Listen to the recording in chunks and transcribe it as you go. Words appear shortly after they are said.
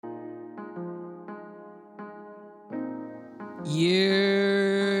Yeah.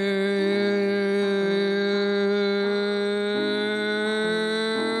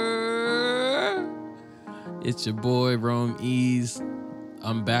 It's your boy, Rome Ease.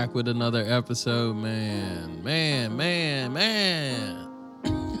 I'm back with another episode, man.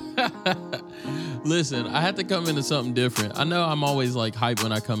 Listen, I had to come into something different. I know I'm always like hype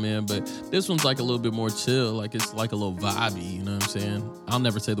when I come in, but this one's like a little bit more chill. Like it's like a little vibey, you know what I'm saying? I'll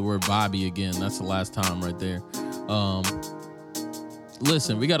never say the word vibey again. That's the last time right there.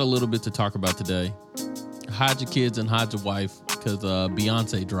 Listen, we got a little bit to talk about today. Hide your kids and hide your wife because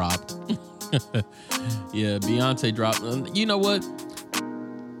Beyonce dropped. Yeah, Beyonce dropped. You know what?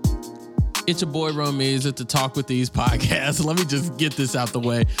 It's your boy Romies at the Talk With These podcast. Let me just get this out the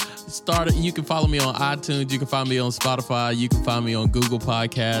way. You can follow me on iTunes. You can find me on Spotify. You can find me on Google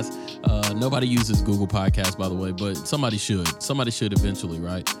Podcasts. Nobody uses Google Podcasts, by the way, but somebody should. Somebody should eventually,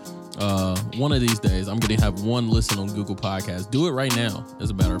 right? One of these days, I'm going to have one listen on Google Podcasts. Do it right now, as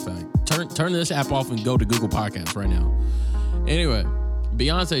a matter of fact. Turn this app off and go to Google Podcasts right now. Anyway,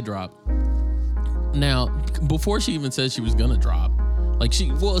 Beyonce dropped. Now, before she even said she was going to drop,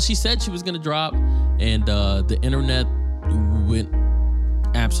 she said she was going to drop, and the internet went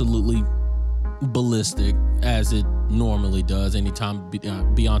absolutely ballistic, as it normally does anytime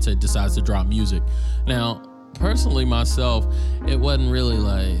Beyonce decides to drop music. Now, personally, myself, it wasn't really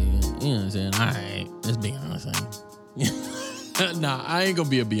like, you know what I'm saying, all right, it's Beyonce. Nah, I ain't going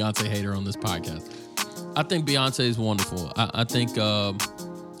to be a Beyonce hater on this podcast. I think Beyonce is wonderful. I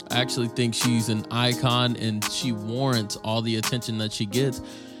actually think she's an icon and she warrants all the attention that she gets.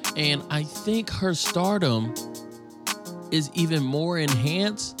 And I think her stardom is even more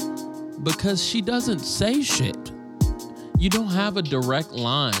enhanced because she doesn't say shit. You don't have a direct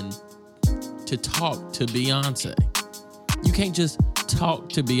line to talk to Beyonce. You can't just talk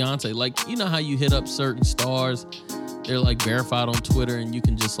to Beyonce. Like, you know how you hit up certain stars? They're like verified on Twitter and you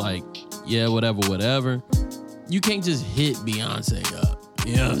can just like, yeah, whatever. You can't just hit Beyonce up.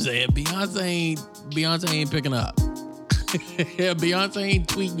 You know what I'm saying? Beyonce ain't picking up. Yeah, Beyonce ain't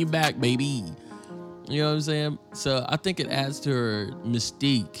tweeting you back, baby. You know what I'm saying? So I think it adds to her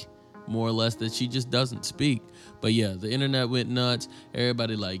mystique, more or less, that she just doesn't speak. But yeah, the internet went nuts.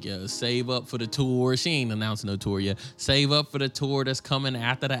 Everybody like, yeah, save up for the tour. She ain't announced no tour yet. Save up for the tour that's coming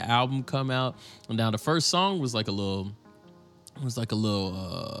after the album come out. And now the first song was like a little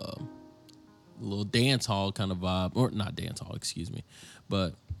dance hall kind of vibe, or not dance hall, excuse me,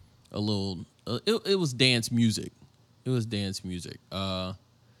 but a little. It was dance music. It was dance music.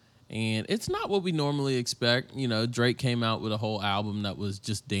 And it's not what we normally expect. You know, Drake came out with a whole album that was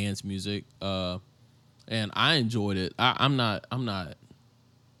just dance music. And I enjoyed it. I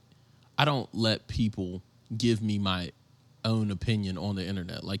don't let people give me my own opinion on the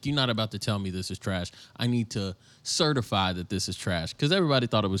internet. Like, you're not about to tell me this is trash. I need to certify that this is trash. Because everybody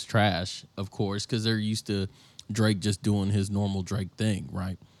thought it was trash, of course, because they're used to Drake just doing his normal Drake thing,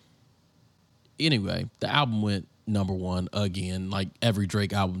 right? Anyway, the album went number one again, like every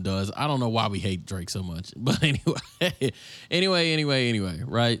Drake album does. I don't know why we hate Drake so much. But anyway,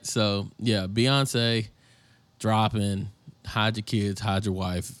 right? So, yeah, Beyonce dropping, hide your kids, hide your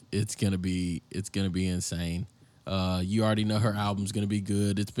wife. It's gonna be insane. You already know her album's gonna be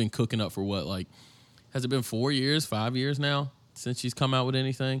good. It's been cooking up for what, like, has it been 4 years, 5 years now since she's come out with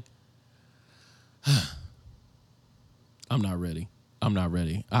anything? I'm not ready.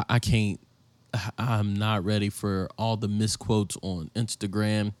 I can't. I'm not ready for all the misquotes on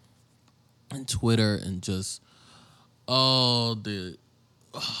Instagram and Twitter and just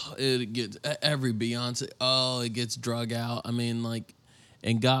it gets every Beyonce. It gets drug out. I mean, like,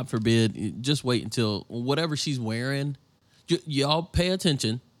 and God forbid, just wait until whatever she's wearing. Y'all pay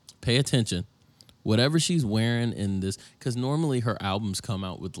attention. Whatever she's wearing in this, because normally her albums come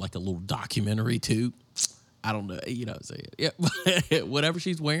out with like a little documentary too. I don't know, you know what I'm saying? Yeah, whatever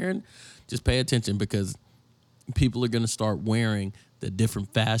she's wearing, just pay attention because people are gonna start wearing the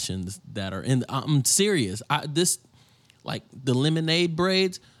different fashions that are in. I'm serious. Like the lemonade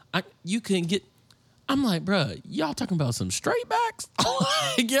braids. You can get. I'm like, bro, y'all talking about some straight backs?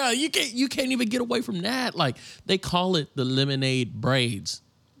 Yeah, you can't even get away from that. Like, they call it the lemonade braids.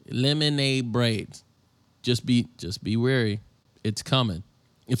 Lemonade braids. Just be wary. It's coming.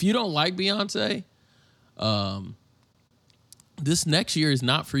 If you don't like Beyonce, this next year is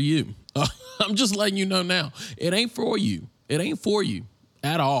not for you. I'm just letting you know now. It ain't for you. It ain't for you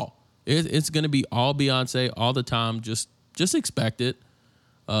at all. It's gonna be all Beyonce all the time. Just expect it.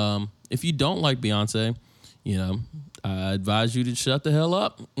 If you don't like Beyonce, you know, I advise you to shut the hell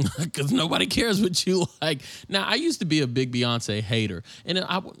up because nobody cares what you like. Now, I used to be a big Beyonce hater. And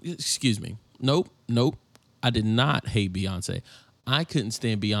excuse me. Nope. I did not hate Beyonce. I couldn't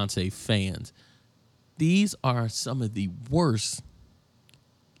stand Beyonce fans. These are some of the worst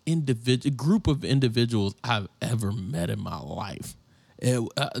group of individuals I've ever met in my life.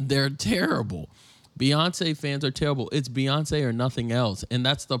 They're terrible. Beyonce fans are terrible. It's Beyonce or nothing else, and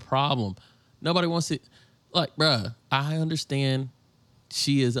that's the problem. Nobody wants to, like, bruh, I understand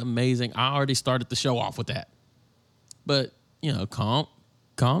she is amazing. I already started the show off with that. But, calm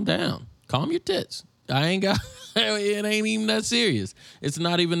down. Calm your tits. I ain't got, it ain't even that serious. It's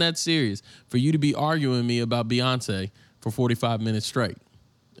not even that serious for you to be arguing with me about Beyonce for 45 minutes straight.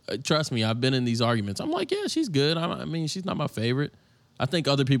 Trust me, I've been in these arguments. I'm like, yeah, she's good. I mean, she's not my favorite. I think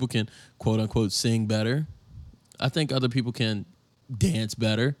other people can, quote unquote, sing better. I think other people can dance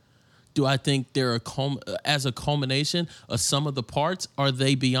better. Do I think they're as a culmination of some of the parts, are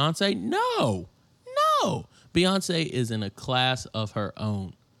they Beyonce? No. Beyonce is in a class of her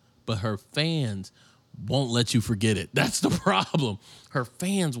own, but her fans won't let you forget it. That's the problem. Her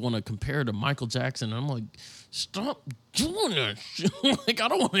fans want to compare her to Michael Jackson. I'm like, stop doing that. Like, I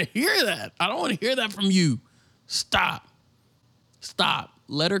don't want to hear that. I don't want to hear that from you. Stop.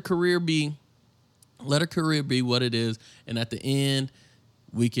 Let her career be what it is. And at the end,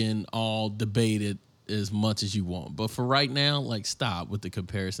 we can all debate it as much as you want. But for right now, like, stop with the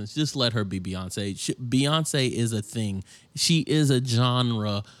comparisons. Just let her be Beyonce. Beyonce is a thing. She is a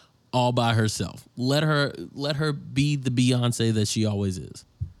genre all by herself. Let her be the Beyonce that she always is.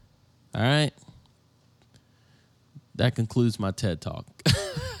 All right? That concludes my TED Talk.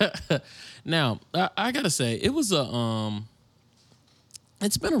 Now, I got to say, it was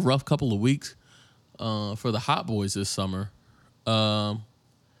it's been a rough couple of weeks for the Hot Boys this summer. Hot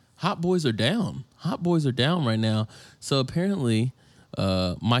Boys are down. Hot Boys are down right now. So apparently,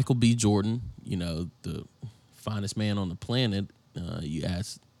 Michael B. Jordan, the finest man on the planet, you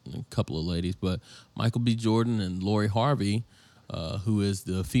asked a couple of ladies, but Michael B. Jordan and Lori Harvey, who is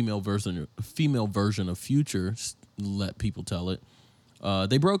the female version of Future, let people tell it,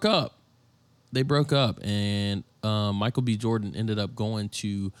 they broke up. And Michael B. Jordan ended up going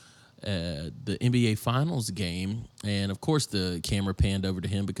to the NBA Finals game, and of course the camera panned over to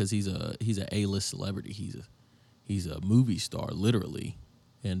him because he's a A-list celebrity. He's a movie star, literally,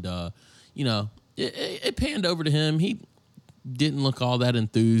 and it panned over to him. He didn't look all that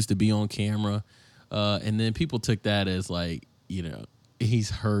enthused to be on camera, and then people took that as like, he's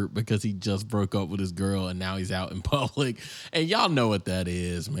hurt because he just broke up with his girl and now he's out in public. And y'all know what that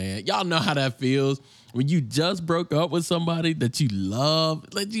is, man. Y'all know how that feels when you just broke up with somebody that you love.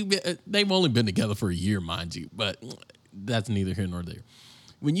 They've only been together for a year, mind you, but that's neither here nor there.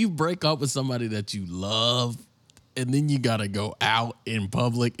 When you break up with somebody that you love and then you got to go out in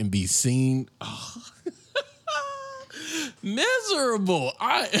public and be seen, miserable.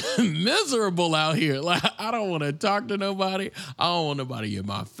 I am miserable out here. Like, I don't want to talk to nobody. I don't want nobody in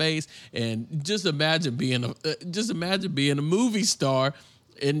my face. And just imagine being a movie star,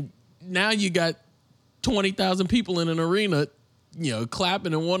 and now you got 20,000 people in an arena,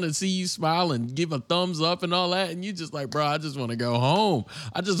 clapping and wanting to see you smile and give a thumbs up and all that, and you just like, bro, I just want to go home.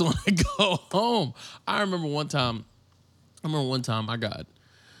 I just want to go home. I remember one time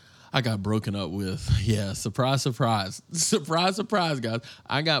I got broken up with. Yeah, surprise, surprise. Surprise, surprise, guys.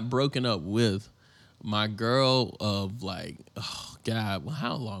 I got broken up with my girl of like, oh, God, well,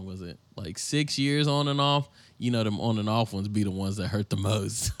 how long was it? Like 6 years on and off. Them on and off ones be the ones that hurt the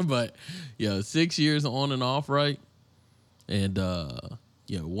most. But, 6 years on and off, right? And,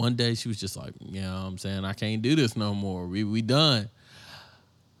 one day she was just like, I'm saying, I can't do this no more. We done.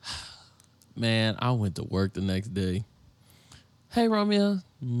 Man, I went to work the next day. Hey, Romeo.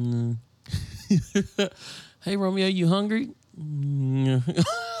 Hey, Romeo, you hungry? I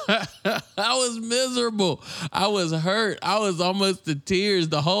was miserable. I was hurt. I was almost to tears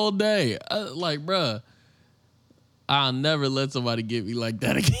the whole day. Like, bruh, I'll never let somebody get me like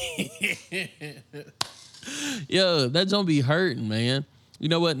that again. Yo, that don't be hurting, man. You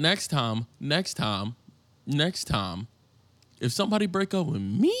know what? Next time, if somebody break up with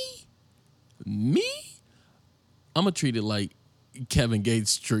me, I'm going to treat it like Kevin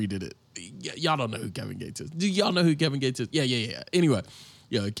Gates treated it. Y'all don't know who Kevin Gates is. Do y'all know who Kevin Gates is? Yeah. Anyway,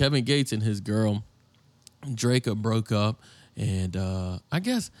 Kevin Gates and his girl, Draca, broke up. And I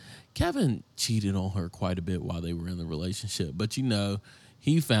guess Kevin cheated on her quite a bit while they were in the relationship. But,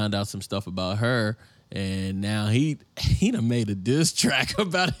 he found out some stuff about her. And now he done made a diss track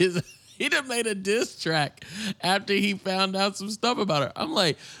about his... He done made a diss track after he found out some stuff about her. I'm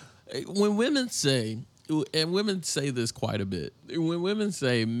like, when women say... And women say this quite a bit. When women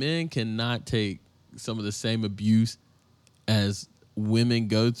say men cannot take some of the same abuse as women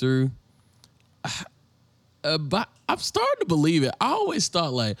go through, But I'm starting to believe it. I always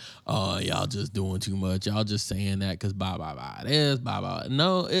thought like, oh, y'all just doing too much. Y'all just saying that because blah, blah, blah. This, blah, blah.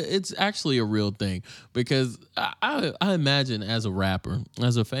 No, it's actually a real thing because I imagine as a rapper,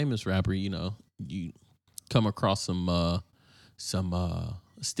 as a famous rapper, you come across some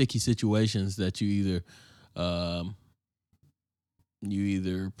sticky situations that you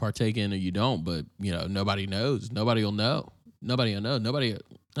either partake in or you don't, but nobody knows. Nobody will know.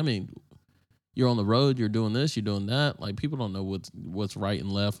 I mean, you're on the road, you're doing this, you're doing that. Like, people don't know what's right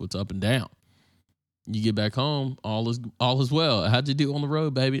and left, what's up and down. You get back home, all is well. How'd you do on the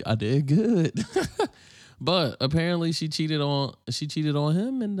road, baby? I did good. But apparently she cheated on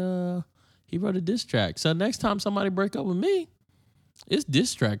him, and he wrote a diss track. So next time somebody break up with me, it's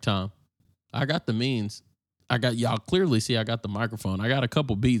diss track time. I got the means. Y'all clearly see I got the microphone. I got a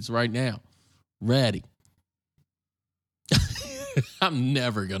couple beats right now. Ready. I'm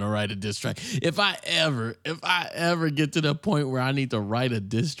never going to write a diss track. If I ever get to the point where I need to write a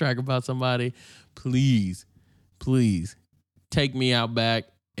diss track about somebody, please take me out back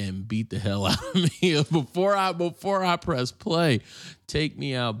and beat the hell out of me. Before I press play, take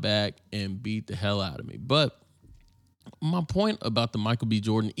me out back and beat the hell out of me. But my point about the Michael B.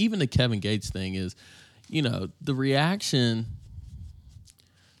 Jordan, even the Kevin Gates thing is, the reaction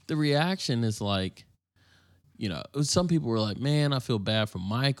is like, some people were like, man, I feel bad for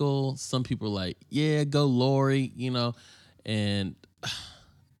Michael. Some people were like, yeah, go Lori, and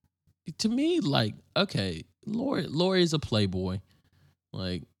to me, like, okay, Lori is a playboy.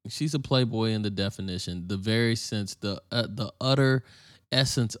 Like, she's a playboy in the definition, the very sense, the utter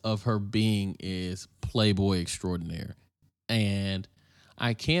essence of her being is playboy extraordinaire. And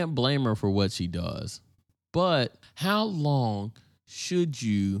I can't blame her for what she does. But how long should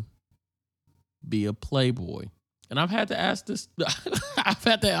you be a playboy? And I've had to ask this. I've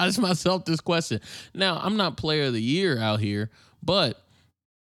had to ask myself this question. Now, I'm not player of the year out here, but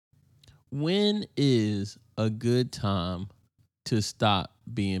when is a good time to stop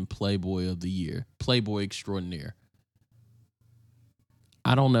being playboy of the year, playboy extraordinaire?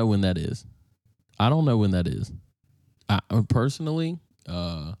 I don't know when that is. I personally,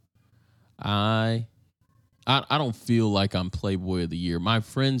 I don't feel like I'm Playboy of the Year. My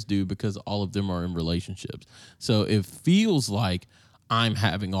friends do because all of them are in relationships. So it feels like I'm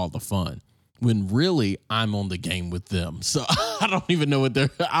having all the fun when really I'm on the game with them. So I don't even know what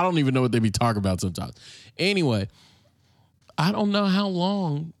they be talking about sometimes. Anyway, I don't know how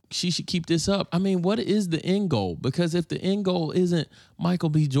long she should keep this up. I mean, what is the end goal? Because if the end goal isn't Michael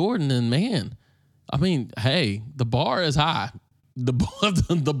B. Jordan, then man, I mean, hey, the bar is high. The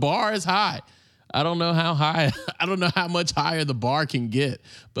bar is high. I don't know how high. I don't know how much higher the bar can get.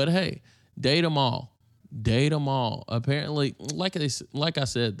 But hey, date them all. Apparently, like I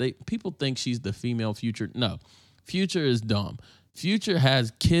said, people think she's the female Future. No, Future is dumb. Future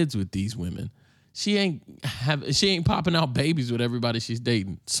has kids with these women. She ain't popping out babies with everybody she's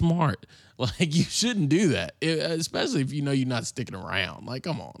dating. Smart. Like, you shouldn't do that, especially if you know you're not sticking around. Like,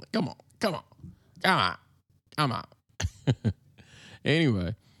 come on.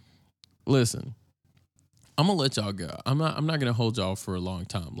 Anyway, listen. I'm going to let y'all go. I'm not going to hold y'all for a long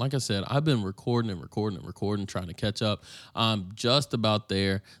time. Like I said, I've been recording, trying to catch up. I'm just about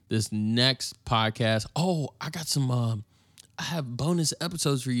there. This next podcast. Oh, I got some, I have bonus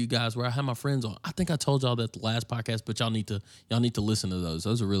episodes for you guys where I have my friends on. I think I told y'all that the last podcast, but y'all need to listen to those.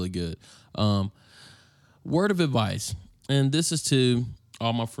 Those are really good. Word of advice. And this is to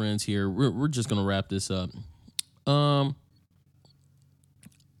all my friends here. We're just going to wrap this up.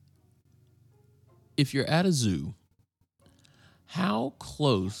 If you're at a zoo, how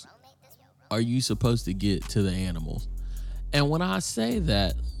close are you supposed to get to the animals? And when I say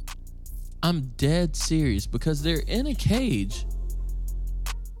that, I'm dead serious because they're in a cage,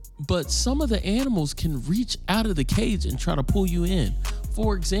 but some of the animals can reach out of the cage and try to pull you in.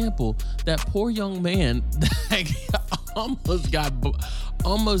 For example, that poor young man that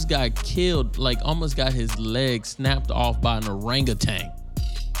almost got killed, like almost got his leg snapped off by an orangutan.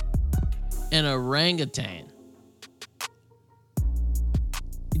 An orangutan.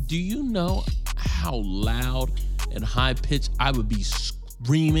 Do you know how loud and high pitched I would be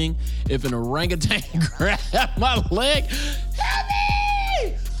screaming if an orangutan grabbed my leg? Help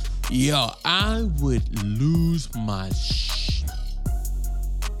me! Yo, I would lose my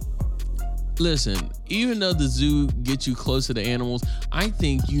Listen, even though the zoo gets you close to the animals, I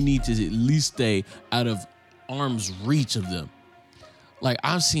think you need to at least stay out of arm's reach of them. Like,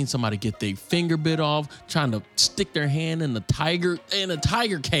 I've seen somebody get their finger bit off trying to stick their hand in a tiger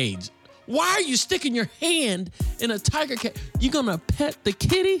cage. Why are you sticking your hand in a tiger cage? You gonna pet the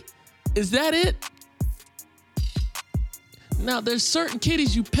kitty? Is that it? Now, there's certain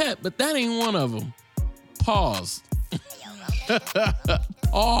kitties you pet, but that ain't one of them. Pause.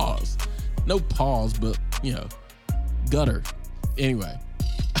 Pause. No pause, but, gutter. Anyway.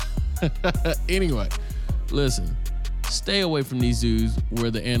 Anyway, listen. Stay away from these zoos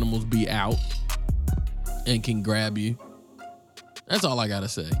where the animals be out and can grab you. That's all I gotta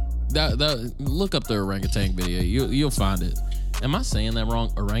say. Look up the orangutan video. You'll find it. Am I saying that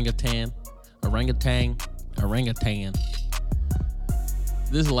wrong? Orangutan.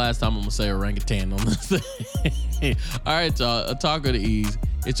 This is the last time I'm gonna say orangutan on this thing. All right, y'all. A talker to ease.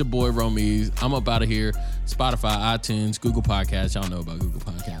 It's your boy Romeez. I'm up out of here. Spotify, iTunes, Google Podcasts. Y'all know about Google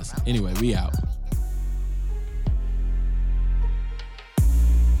Podcasts. Anyway, we out.